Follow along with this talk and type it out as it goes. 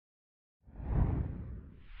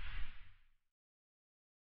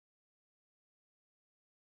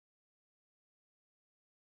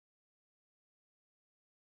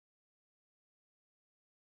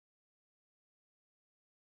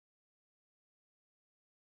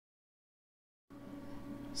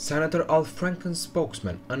Senator Al Franken's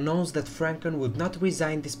spokesman announced that Franken would not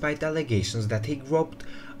resign despite allegations that he groped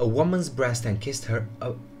a woman's breast and kissed her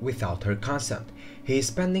without her consent. He is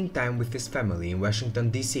spending time with his family in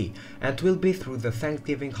Washington, D.C. and will be through the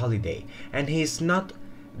Thanksgiving holiday, and he is not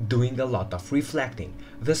doing a lot of reflecting,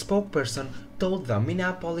 the spokesperson told the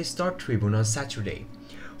Minneapolis Star-Tribune on Saturday.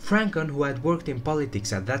 Franken, who had worked in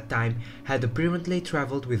politics at that time, had apparently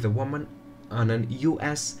traveled with the woman on an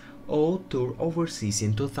USO tour overseas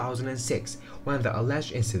in 2006 when the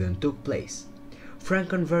alleged incident took place.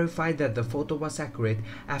 Franken verified that the photo was accurate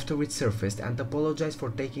after it surfaced and apologized for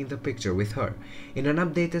taking the picture with her. In an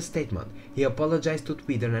updated statement, he apologized to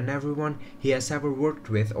Twitter and everyone he has ever worked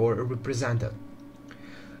with or represented.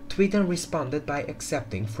 Twitter responded by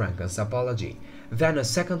accepting Franken's apology. Then a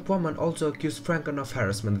second woman also accused Franken of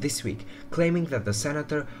harassment this week, claiming that the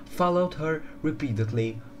senator followed her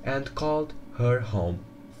repeatedly and called her home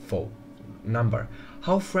phone number.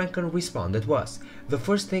 How Franken responded was, "The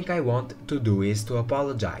first thing I want to do is to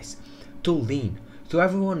apologize. To Lean, to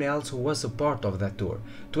everyone else who was a part of that tour,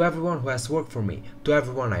 to everyone who has worked for me, to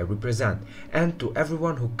everyone I represent, and to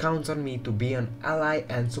everyone who counts on me to be an ally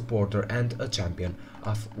and supporter and a champion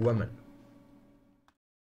of women."